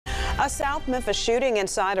A South Memphis shooting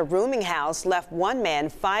inside a rooming house left one man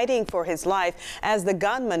fighting for his life as the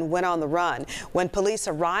gunman went on the run. When police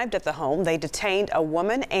arrived at the home, they detained a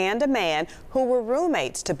woman and a man who were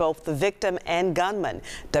roommates to both the victim and gunman.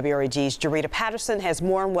 WREG's Jarita Patterson has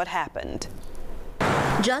more on what happened.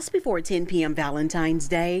 Just before 10 p.m. Valentine's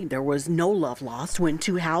Day, there was no love lost when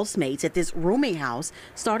two housemates at this rooming house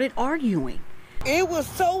started arguing. It was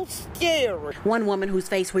so scary. One woman whose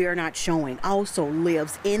face we are not showing also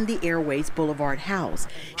lives in the Airways Boulevard house.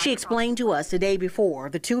 She explained to us the day before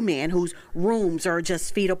the two men whose rooms are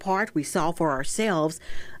just feet apart we saw for ourselves,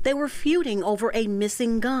 they were feuding over a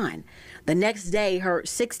missing gun. The next day, her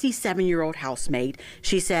 67-year-old housemate,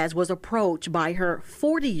 she says, was approached by her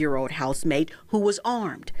 40-year-old housemate who was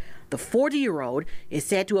armed. The 40-year-old is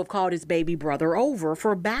said to have called his baby brother over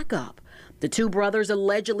for backup. The two brothers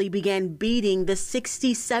allegedly began beating the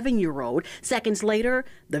 67-year-old. Seconds later,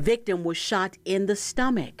 the victim was shot in the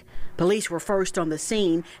stomach. Police were first on the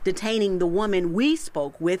scene, detaining the woman we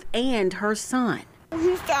spoke with and her son.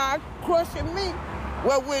 He started crushing me.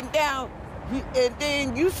 What went down, and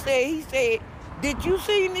then he said, "Did you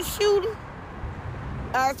see the shooting?"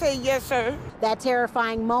 I said, "Yes, sir." That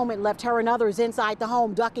terrifying moment left her and others inside the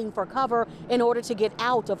home ducking for cover in order to get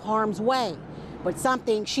out of harm's way. But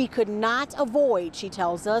something she could not avoid, she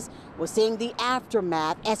tells us, was seeing the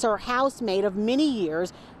aftermath as her housemate of many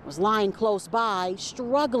years was lying close by,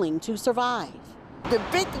 struggling to survive. The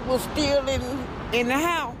victim was still in the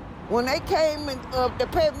house. When they came, the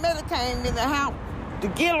paramedic came in the house to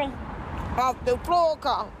get him off the floor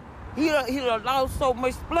cause he lost so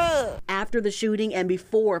much blood. After the shooting and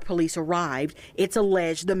before police arrived, it's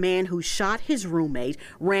alleged the man who shot his roommate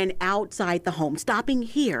ran outside the home, stopping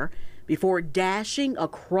here before dashing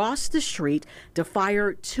across the street to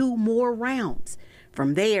fire two more rounds.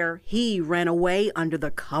 From there, he ran away under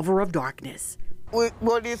the cover of darkness. Well,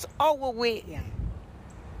 it's over with. Yeah.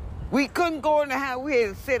 We couldn't go in the house. We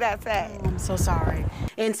had to sit outside. Oh, I'm so sorry.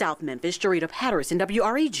 In South Memphis, Jarita Patterson,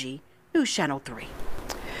 WREG, News Channel 3.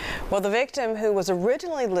 Well, the victim, who was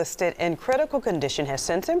originally listed in critical condition, has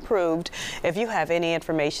since improved. If you have any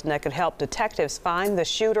information that could help detectives find the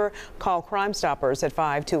shooter, call Crime Stoppers at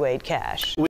 528-CASH.